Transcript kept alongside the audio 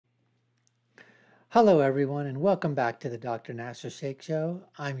Hello, everyone, and welcome back to the Dr. Nasir Shaikh Show.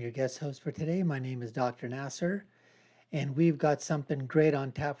 I'm your guest host for today. My name is Dr. Nasir, and we've got something great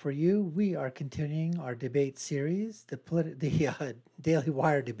on tap for you. We are continuing our debate series, the Daily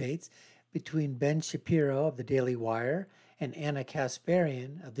Wire debates between Ben Shapiro of the Daily Wire and Ana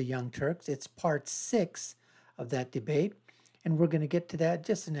Kasparian of the Young Turks. It's part 6 of that debate, and we're going to get to that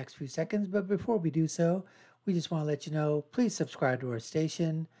just the next few seconds. But before we do so, we just want to let you know, please subscribe to our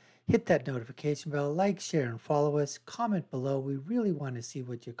station. Hit that notification bell, like, share, and follow us. Comment below. We really want to see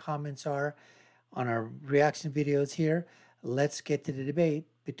what your comments are on our reaction videos here. Let's get to the debate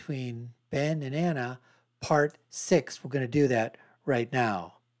between Ben and Ana, part 6. We're going to do that right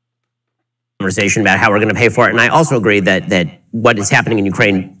now. Conversation about how we're going to pay for it. And I also agree that what is happening in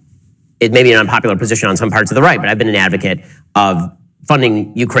Ukraine, it may be an unpopular position on some parts of the right, but I've been an advocate of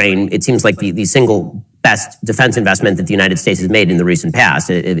funding Ukraine. It seems like the single best defense investment that the United States has made in the recent past.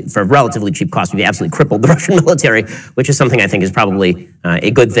 For a relatively cheap cost, we've absolutely crippled the Russian military, which is something I think is probably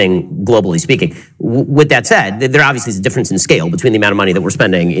a good thing, globally speaking. With that said, there obviously is a difference in scale between the amount of money that we're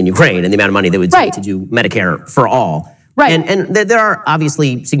spending in Ukraine and the amount of money that would take to do Medicare for all. Right. And there are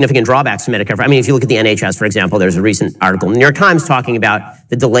obviously significant drawbacks to Medicare. I mean, if you look at the NHS, for example, there's a recent article in the New York Times talking about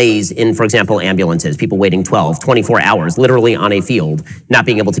the delays in, for example, ambulances, people waiting 12, 24 hours, literally on a field, not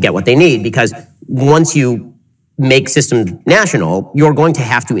being able to get what they need, because once you make systems national, you're going to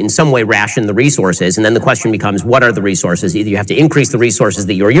have to in some way ration the resources. And then the question becomes, what are the resources? Either you have to increase the resources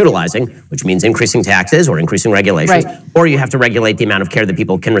that you're utilizing, which means increasing taxes or increasing regulations, or you have to regulate the amount of care that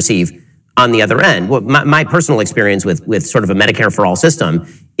people can receive on the other end. Well, my personal experience with sort of a Medicare for all system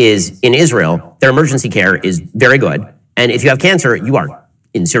is in Israel, their emergency care is very good. And if you have cancer, you are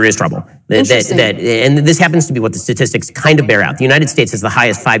in serious trouble. And this happens to be what the statistics kind of bear out. The United States has the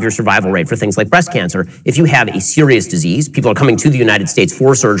highest 5-year survival rate for things like breast cancer. If you have a serious disease, people are coming to the United States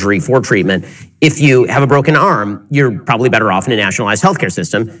for surgery, for treatment. If you have a broken arm, you're probably better off in a nationalized healthcare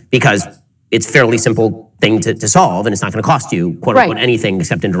system because it's a fairly simple thing to solve, and it's not going to cost you, quote unquote, anything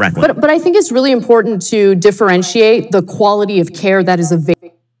except indirectly. But I think it's really important to differentiate the quality of care that is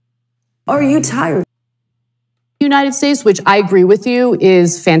available. Are you tired? The United States, which I agree with you,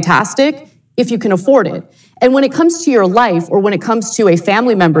 is fantastic if you can afford it. And when it comes to your life, or when it comes to a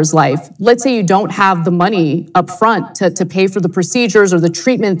family member's life, let's say you don't have the money up front to pay for the procedures or the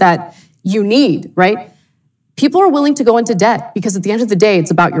treatment that you need, right? People are willing to go into debt because at the end of the day,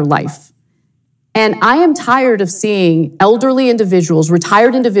 it's about your life. And I am tired of seeing elderly individuals,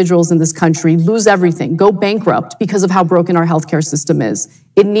 retired individuals in this country lose everything, go bankrupt because of how broken our healthcare system is.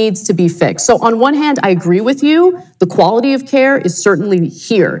 It needs to be fixed. So on one hand, I agree with you. The quality of care is certainly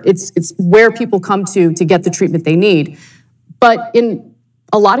here. It's where people come to get the treatment they need. But in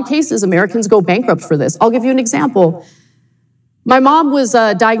a lot of cases, Americans go bankrupt for this. I'll give you an example. My mom was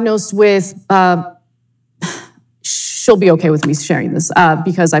diagnosed with she'll be okay with me sharing this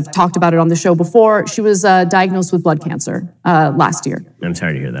because I've talked about it on the show before. She was diagnosed with blood cancer last year. I'm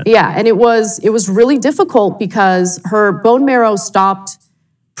sorry to hear that. Yeah, and it was really difficult because her bone marrow stopped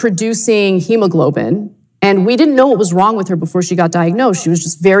producing hemoglobin, and we didn't know what was wrong with her before she got diagnosed. She was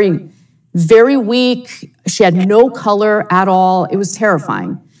just very, very weak. She had no color at all. It was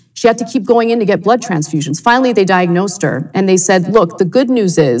terrifying. She had to keep going in to get blood transfusions. Finally, they diagnosed her, and they said, look, the good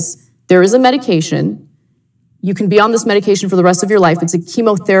news is there is a medication. You can be on this medication for the rest of your life. It's a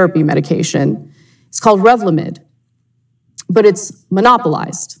chemotherapy medication. It's called Revlimid, but it's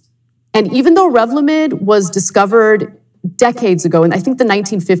monopolized. And even though Revlimid was discovered decades ago, and I think the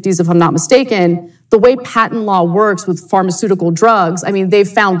 1950s, if I'm not mistaken, the way patent law works with pharmaceutical drugs, I mean, they've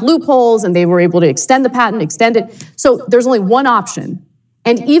found loopholes and they were able to extend the patent, extend it. So there's only one option.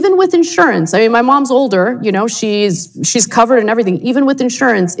 And even with insurance, I mean, my mom's older, you know, she's covered and everything. Even with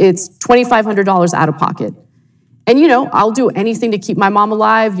insurance, it's $2,500 out of pocket. And, you know, I'll do anything to keep my mom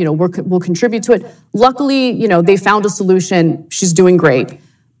alive. You know, we'll contribute to it. Luckily, you know, they found a solution. She's doing great.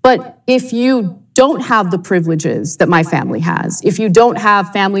 But if you don't have the privileges that my family has, if you don't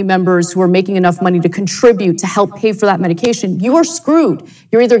have family members who are making enough money to contribute to help pay for that medication, you are screwed.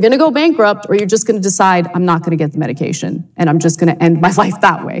 You're either going to go bankrupt or you're just going to decide, I'm not going to get the medication and I'm just going to end my life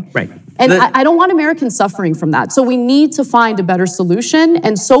that way. Right. And I don't want Americans suffering from that. So we need to find a better solution.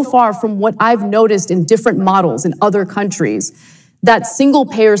 And so far, from what I've noticed in different models in other countries, that single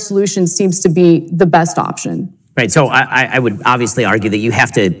payer solution seems to be the best option. Right. So I would obviously argue that you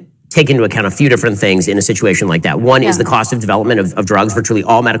have to take into account a few different things in a situation like that. One is the cost of development of drugs. Virtually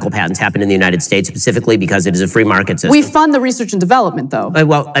all medical patents happen in the United States, specifically because it is a free market system. We fund the research and development, though.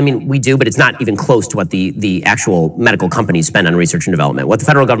 Well, I mean, we do, but it's not even close to what the actual medical companies spend on research and development. What the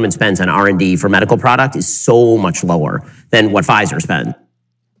federal government spends on R&D for medical product is so much lower than what Pfizer spends.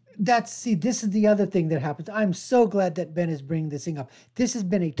 See, this is the other thing that happens. I'm so glad that Ben is bringing this thing up. This has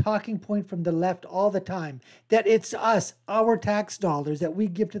been a talking point from the left all the time, that it's us, our tax dollars that we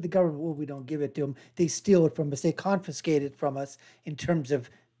give to the government. Well, we don't give it to them. They steal it from us. They confiscate it from us in terms of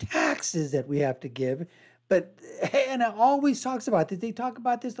taxes that we have to give. But Anna always talks about this. They talk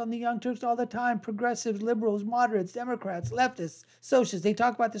about this on the Young Turks all the time. Progressives, liberals, moderates, Democrats, leftists, socialists. They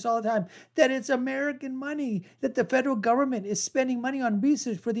talk about this all the time. That it's American money, that the federal government is spending money on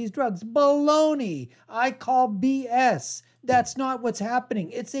research for these drugs. Baloney. I call BS. That's not what's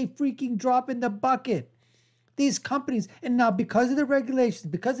happening. It's a freaking drop in the bucket. These companies, and now because of the regulations,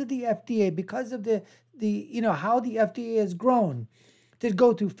 because of the FDA, because of the how the FDA has grown, to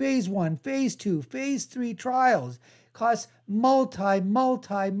go through phase 1, phase 2, phase 3 trials costs multi-millions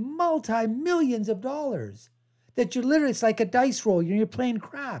of dollars. That you're literally, it's like a dice roll. You're playing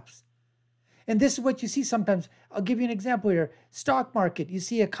craps. And this is what you see sometimes. I'll give you an example here. Stock market, you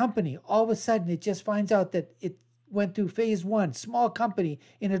see a company, all of a sudden it just finds out that it went through phase 1, small company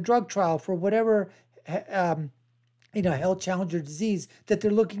in a drug trial for whatever health challenge or disease that they're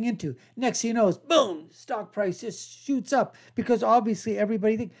looking into. Next thing you know, boom, stock price just shoots up because obviously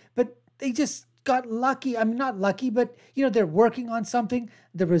everybody thinks, but they just got lucky. I mean, not lucky, but they're working on something.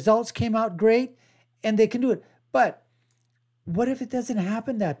 The results came out great and they can do it. But what if it doesn't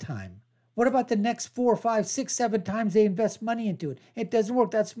happen that time? What about the next 4, 5, 6, 7 times they invest money into it? It doesn't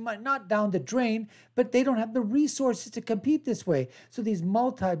work. That's not down the drain, but they don't have the resources to compete this way. So these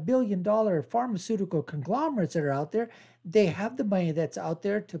multi-billion-dollar pharmaceutical conglomerates that are out there, they have the money that's out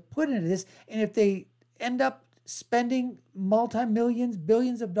there to put into this. And if they end up spending multi-millions,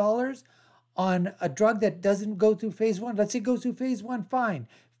 billions of dollars on a drug that doesn't go through phase 1, let's say it goes through phase 1, fine.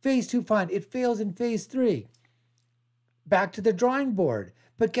 Phase 2, fine. It fails in phase 3. Back to the drawing board.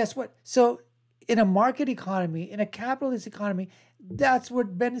 But guess what? So in a market economy, in a capitalist economy, that's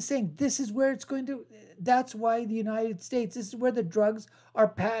what Ben is saying. This is where it's going to, that's why the United States, this is where the drugs are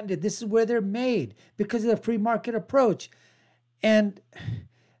patented. This is where they're made because of the free market approach. And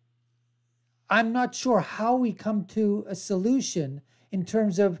I'm not sure how we come to a solution in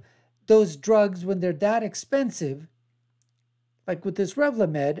terms of those drugs when they're that expensive, like with this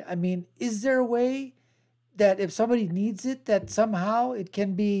Revlimid. I mean, is there a way that if somebody needs it, that somehow it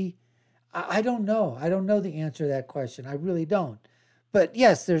can be, I don't know. I don't know the answer to that question. I really don't. But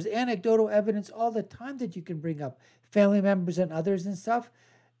yes, there's anecdotal evidence all the time that you can bring up, family members and others and stuff,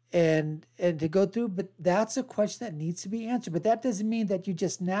 and to go through. But that's a question that needs to be answered. But that doesn't mean that you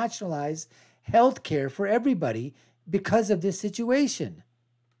just nationalize health care for everybody because of this situation.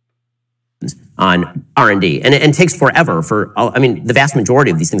 On R&D. And it takes forever for, the vast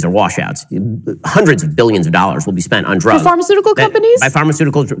majority of these things are washouts. Hundreds of billions of dollars will be spent on drugs. For pharmaceutical companies? By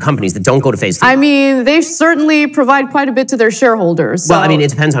pharmaceutical companies that don't go to phase 3. I mean, they certainly provide quite a bit to their shareholders. So. Well, it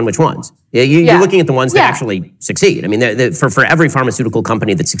depends on which ones. You're looking at the ones that actually succeed. I mean, for every pharmaceutical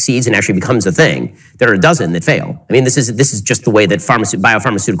company that succeeds and actually becomes a thing, there are a dozen that fail. I mean, this is just the way that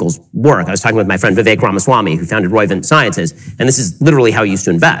biopharmaceuticals work. I was talking with my friend Vivek Ramaswamy, who founded Roivant Sciences, and this is literally how he used to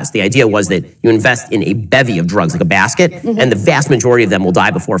invest. The idea was that you invest in a bevy of drugs, like a basket, and the vast majority of them will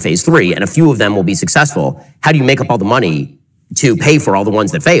die before phase 3, and a few of them will be successful. How do you make up all the money to pay for all the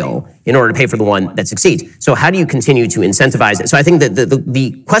ones that fail in order to pay for the one that succeeds? So how do you continue to incentivize it? So I think that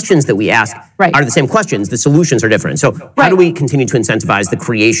the questions that we ask are the same questions. The solutions are different. So how do we continue to incentivize the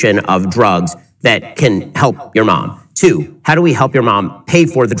creation of drugs that can help your mom? 2, how do we help your mom pay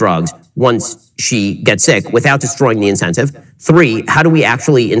for the drugs once she gets sick without destroying the incentive? 3, how do we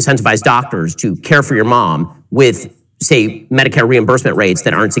actually incentivize doctors to care for your mom with, say, Medicare reimbursement rates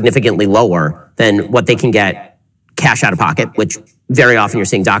that aren't significantly lower than what they can get cash out of pocket, which very often you're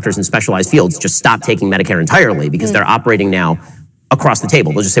seeing doctors in specialized fields just stop taking Medicare entirely because they're operating now across the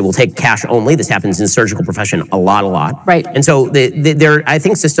table. They'll just say, we'll take cash only. This happens in the surgical profession a lot. Right. And so there are, I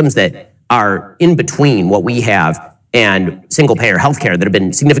think, systems that are in between what we have and single-payer healthcare that have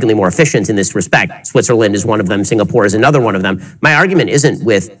been significantly more efficient in this respect. Switzerland is one of them. Singapore is another one of them. My argument isn't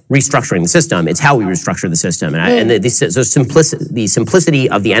with restructuring the system. It's how we restructure the system. And the simplicity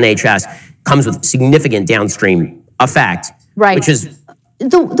of the NHS comes with significant downstream effect, which is...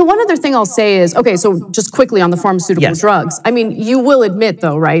 The one other thing I'll say is, okay, so just quickly on the pharmaceutical drugs. I mean, you will admit,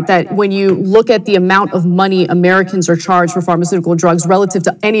 though, right, that when you look at the amount of money Americans are charged for pharmaceutical drugs relative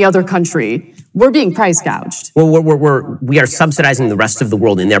to any other country, we're being price gouged. Well, we are subsidizing the rest of the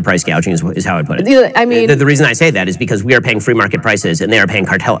world in their price gouging is how I put it. I mean... The reason I say that is because we are paying free market prices and they are paying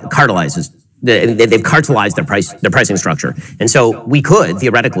cartelizes. They've cartelized their pricing structure. And so we could,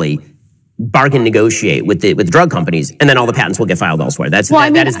 theoretically, bargain negotiate with the drug companies, and then all the patents will get filed elsewhere.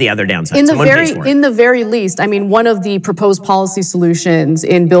 That is the other downside. In the very least, I mean, one of the proposed policy solutions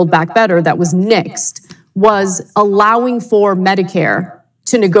in Build Back Better that was nixed was allowing for Medicare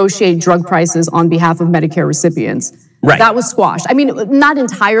to negotiate drug prices on behalf of Medicare recipients. Right. That was squashed. I mean, not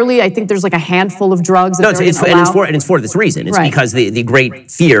entirely. I think there's like a handful of drugs. No, it's for this reason. It's because the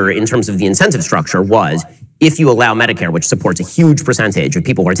great fear in terms of the incentive structure was, if you allow Medicare, which supports a huge percentage of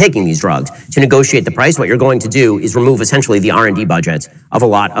people who are taking these drugs, to negotiate the price, what you're going to do is remove essentially the R&D budgets of a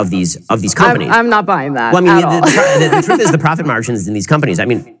lot of these companies. I'm not buying that. Well, I mean, the truth is the profit margins in these companies. I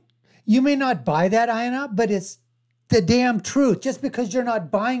mean, you may not buy that, Ana, but it's the damn truth. Just because you're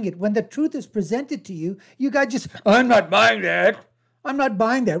not buying it, when the truth is presented to you, you guys just, I'm not buying that. I'm not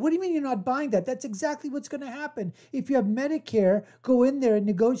buying that. What do you mean you're not buying that? That's exactly what's going to happen. If you have Medicare go in there and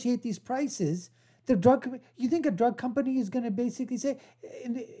negotiate these prices, you think a drug company is going to basically say,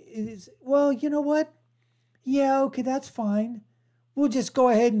 well, you know what? Yeah, okay, that's fine. We'll just go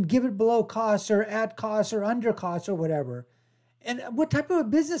ahead and give it below cost or at cost or under cost or whatever. And what type of a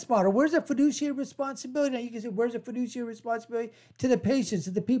business model? Where's the fiduciary responsibility? Now you can say, where's the fiduciary responsibility to the patients,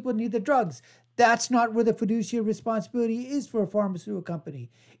 to the people who need the drugs? That's not where the fiduciary responsibility is for a pharmaceutical company.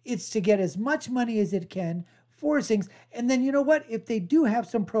 It's to get as much money as it can for things. And then you know what? If they do have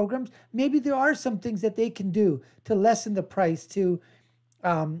some programs, maybe there are some things that they can do to lessen the price, to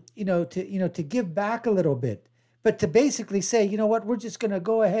give back a little bit. But to basically say, you know what, we're just going to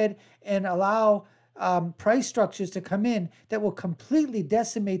go ahead and allow price structures to come in that will completely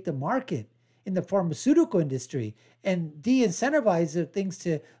decimate the market in the pharmaceutical industry and de-incentivize the things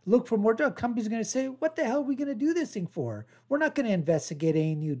to look for more drugs. Companies are going to say, what the hell are we going to do this thing for? We're not going to investigate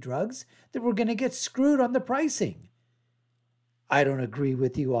any new drugs, that we're going to get screwed on the pricing. I don't agree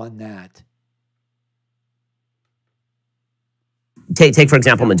with you on that. Take for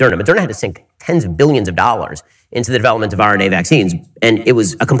example, Moderna. Moderna had to sink tens of billions of dollars into the development of RNA vaccines, and it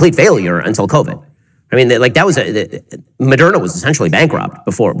was a complete failure until COVID. I mean, Moderna was essentially bankrupt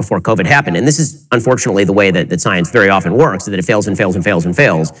before COVID happened. And this is unfortunately the way that science very often works, that it fails and fails and fails and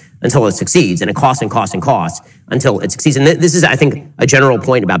fails until it succeeds. And it costs and costs and costs until it succeeds. And this is, I think, a general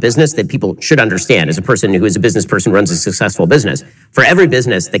point about business that people should understand as a person who is a business person, runs a successful business. For every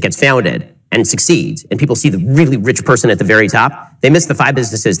business that gets founded and succeeds, and people see the really rich person at the very top, they miss the 5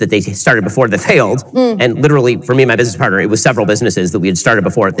 businesses that they started before that failed. And literally, for me and my business partner, it was several businesses that we had started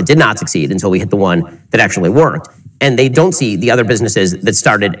before that did not succeed until we hit the one that actually worked. And they don't see the other businesses that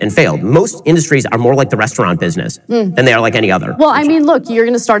started and failed. Most industries are more like the restaurant business than they are like any other. Well, I mean, look, you're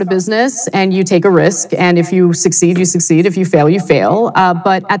going to start a business and you take a risk. And if you succeed, you succeed. If you fail, you fail.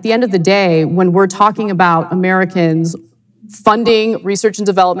 But at the end of the day, when we're talking about Americans funding research and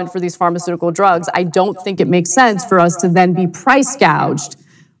development for these pharmaceutical drugs, I don't think it makes sense for us to then be price gouged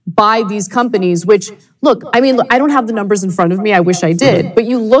by these companies, which, look, I mean, I don't have the numbers in front of me. I wish I did. But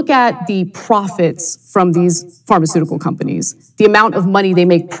you look at the profits from these pharmaceutical companies, the amount of money they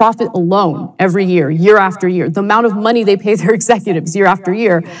make profit alone every year, year after year, the amount of money they pay their executives year after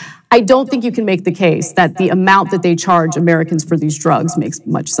year. I don't think you can make the case that the amount that they charge Americans for these drugs makes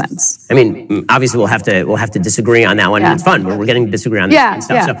much sense. I mean, obviously we'll have to disagree on that one. Yeah. It's fun. We're getting to disagree on this kind of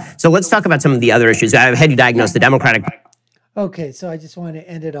stuff. Yeah. So let's talk about some of the other issues. I've had you diagnose the Democratic. Okay, so I just want to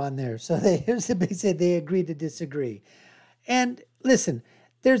end it on there. So here's the big say they agree to disagree. And listen,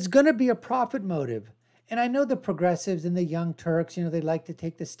 there's going to be a profit motive. And I know the progressives and the Young Turks, they like to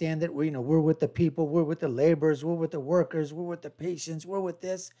take the stand that we're with the people, we're with the laborers, we're with the workers, we're with the patients, we're with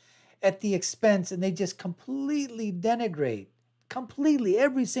this at the expense, and they just completely denigrate,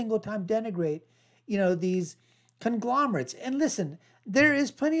 every single time denigrate, these conglomerates. And listen, there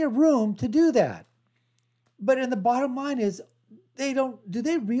is plenty of room to do that. But in the bottom line is, do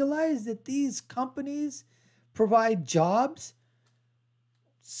they realize that these companies provide jobs,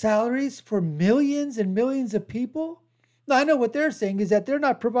 salaries for millions and millions of people? Now, I know what they're saying is that they're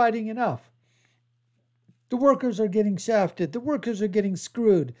not providing enough. The workers are getting shafted. The workers are getting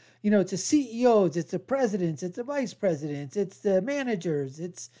screwed. It's the CEOs, it's the presidents, it's the vice presidents, it's the managers,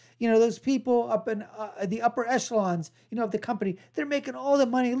 it's, those people up in the upper echelons, of the company. They're making all the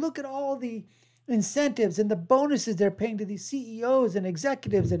money. Look at all the incentives and the bonuses they're paying to these CEOs and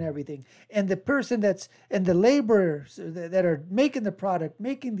executives and everything. And the person and the laborers that are making the product,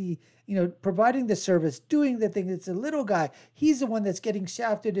 making the, providing the service, doing the thing, it's a little guy. He's the one that's getting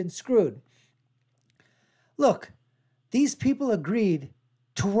shafted and screwed. Look, these people agreed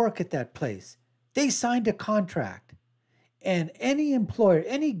to work at that place. They signed a contract. And any employer,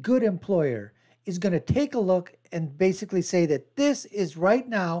 any good employer, is going to take a look and basically say that this is right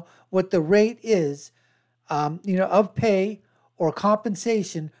now what the rate is, of pay or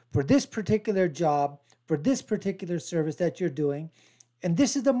compensation for this particular job, for this particular service that you're doing, and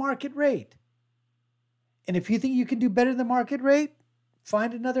this is the market rate. And if you think you can do better than the market rate,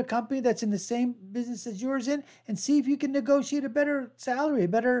 find another company that's in the same business as yours in, and see if you can negotiate a better salary, a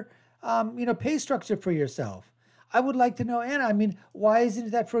better pay structure for yourself. I would like to know, Anna, I mean, why isn't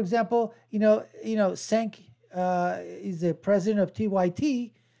it that, for example, Cenk is the president of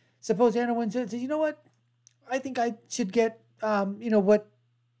TYT. Suppose Anna wins and says, you know what? I think I should get, what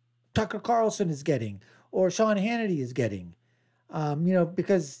Tucker Carlson is getting or Sean Hannity is getting,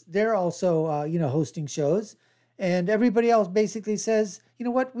 because they're also, hosting shows. And everybody else basically says, you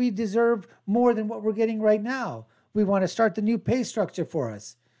know what? We deserve more than what we're getting right now. We want to start the new pay structure for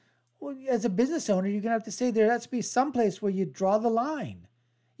us. Well, as a business owner, you're going to have to say there has to be some place where you draw the line.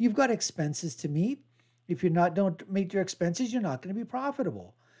 You've got expenses to meet. If don't meet your expenses, you're not going to be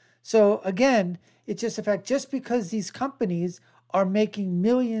profitable. So again, it's just a fact, just because these companies are making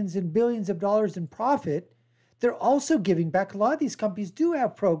millions and billions of dollars in profit, they're also giving back. A lot of these companies do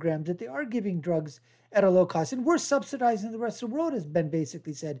have programs that they are giving drugs at a low cost. And we're subsidizing the rest of the world, as Ben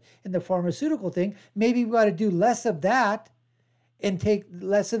basically said in the pharmaceutical thing. Maybe we've got to do less of that and take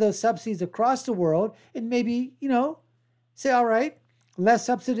less of those subsidies across the world and maybe, say, all right, less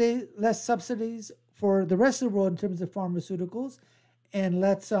subsidies for the rest of the world in terms of pharmaceuticals. And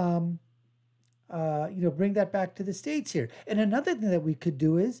let's, bring that back to the States here. And another thing that we could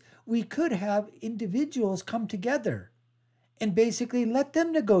do is we could have individuals come together and basically let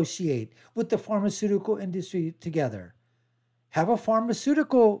them negotiate with the pharmaceutical industry together. Have a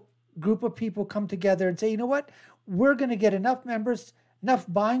pharmaceutical group of people come together and say, you know what, we're going to get enough members, enough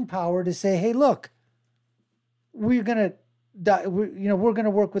buying power to say, hey, look, we're going to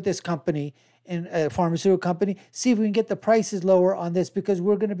work with this company and a pharmaceutical company, see if we can get the prices lower on this, because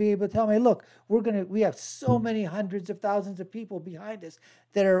we're going to be able to tell them, hey, look, we have so many hundreds of thousands of people behind us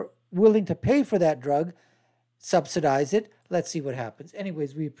that are willing to pay for that drug, subsidize it. Let's see what happens.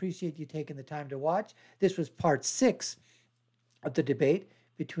 Anyways, we appreciate you taking the time to watch. This was part 6 of the debate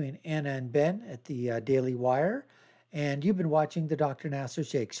between Anna and Ben at the Daily Wire. And you've been watching the Dr. Nasir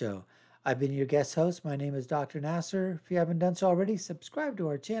Shaikh Show. I've been your guest host. My name is Dr. Nasir. If you haven't done so already, subscribe to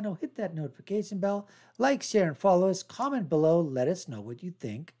our channel, hit that notification bell, like, share, and follow us. Comment below. Let us know what you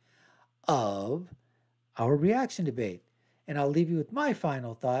think of our reaction debate. And I'll leave you with my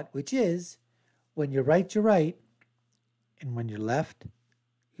final thought, which is, when you're right, you're right. And when you're left,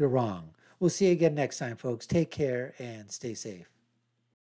 you're wrong. We'll see you again next time, folks. Take care and stay safe.